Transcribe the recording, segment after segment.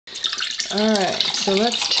Alright, so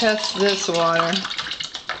let's test this water.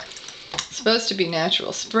 It's supposed to be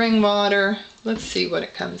natural spring water. Let's see what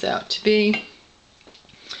it comes out to be.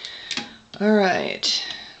 Alright,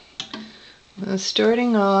 well,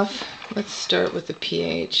 starting off, let's start with the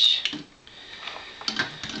pH.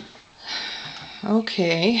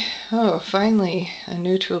 Okay, oh, finally a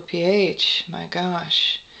neutral pH, my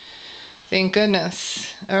gosh. Thank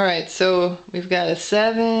goodness. Alright, so we've got a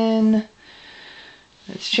 7.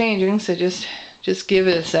 It's changing, so just give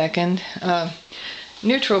it a second.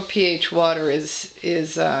 Neutral pH water is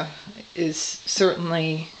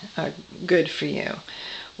certainly good for you.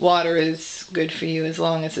 Water is good for you as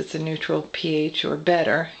long as it's a neutral pH or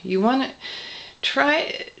better. You want to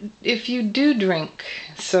try, if you do drink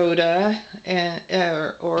soda and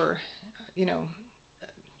or you know,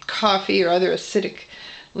 coffee or other acidic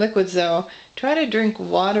liquids, though, try to drink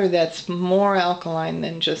water that's more alkaline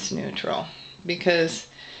than just neutral, because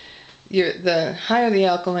the higher the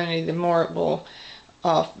alkalinity, the more it will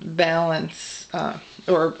balance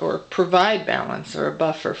or provide balance or a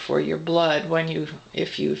buffer for your blood when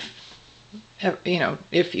if you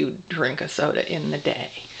drink a soda in the day.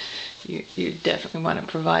 You definitely want to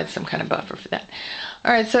provide some kind of buffer for that.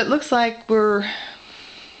 All right, so it looks like we're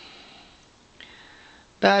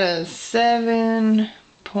about a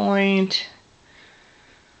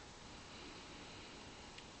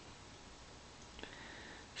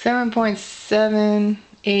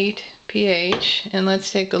 7.78 pH, and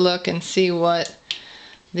let's take a look and see what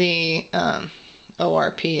the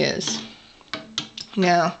ORP is.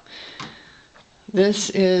 Now, this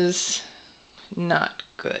is not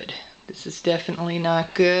good. This is definitely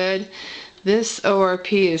not good. This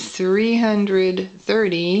ORP is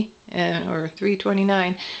 330 or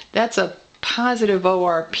 329. That's a positive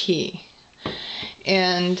ORP,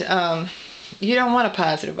 and you don't want a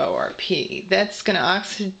positive ORP. That's going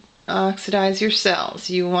to oxidize your cells.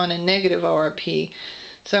 You want a negative ORP.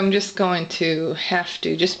 So I'm just going to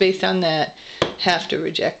just based on that, have to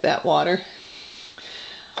reject that water.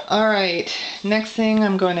 Alright, next thing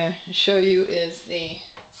I'm going to show you is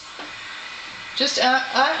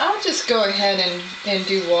I'll just go ahead and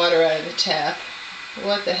do water out of the tap.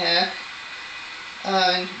 What the heck?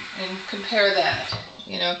 And compare that,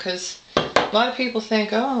 because a lot of people think,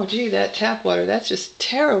 oh gee, that tap water, that's just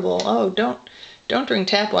terrible. Oh, don't drink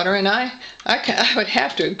tap water. And I would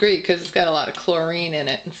have to agree, because it's got a lot of chlorine in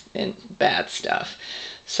it and bad stuff.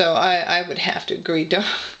 So I would have to agree.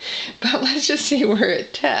 But let's just see where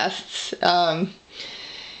it tests.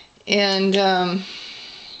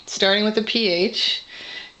 Starting with the pH.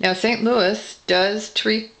 Now, St. Louis does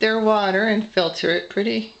treat their water and filter it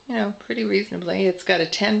pretty reasonably. It's got a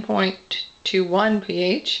 10.21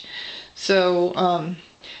 pH. So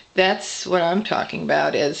that's what I'm talking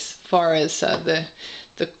about as far as the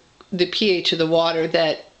pH of the water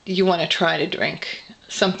that you want to try to drink,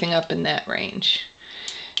 something up in that range.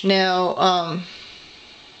 Now,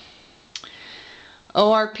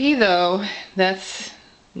 ORP, though, that's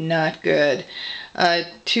not good.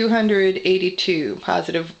 282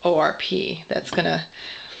 positive ORP. That's going to,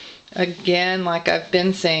 again, like I've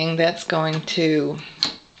been saying, that's going to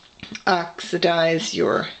oxidize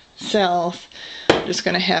your cells. I'm just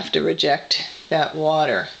going to have to reject that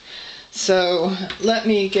water. So let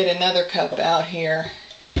me get another cup out here,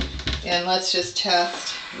 and let's just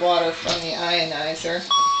test water from the ionizer.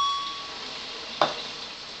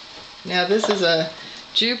 Now, this is a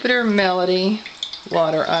Jupiter Melody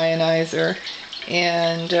water ionizer,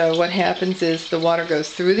 and what happens is the water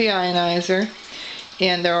goes through the ionizer,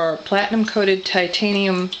 and there are platinum coated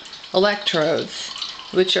titanium electrodes,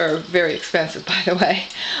 which are very expensive, by the way,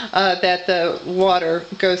 that the water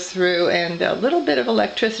goes through, and a little bit of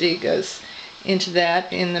electricity goes into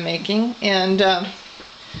that in the making. And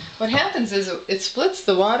what happens is it splits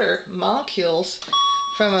the water molecules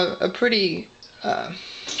from a pretty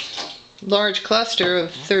large cluster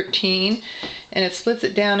of 13, and it splits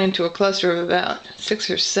it down into a cluster of about 6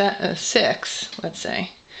 or 6, let's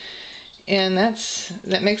say. And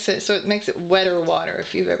that makes it so it makes it wetter water,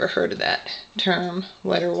 if you've ever heard of that term,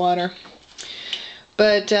 wetter water.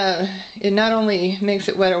 But it not only makes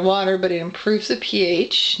it wetter water, but it improves the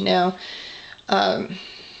pH. Now,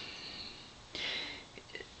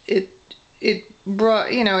 it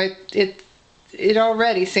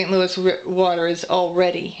already, St. Louis water is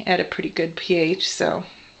already at a pretty good pH, so,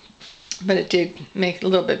 but it did make it a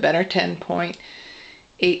little bit better,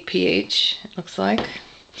 10.8 pH, it looks like.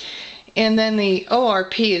 And then the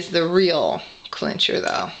ORP is the real clincher,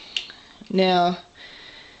 though. Now,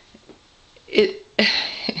 it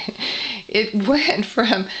went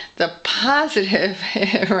from the positive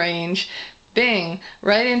range Bing,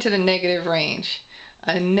 right into the negative range.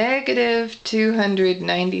 A negative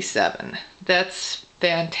 297. That's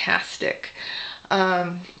fantastic.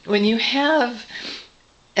 When you have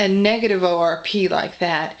a negative ORP like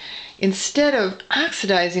that, instead of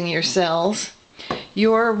oxidizing your cells,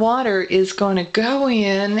 your water is going to go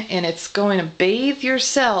in and it's going to bathe your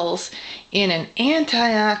cells in an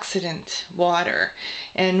antioxidant water.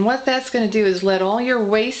 And what that's going to do is let all your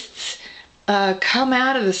wastes come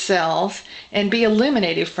out of the cells and be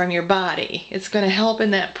eliminated from your body. It's going to help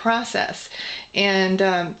in that process and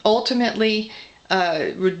ultimately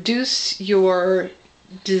reduce your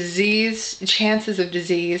chances of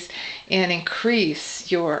disease and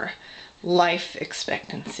increase your life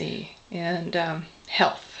expectancy and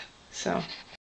health. So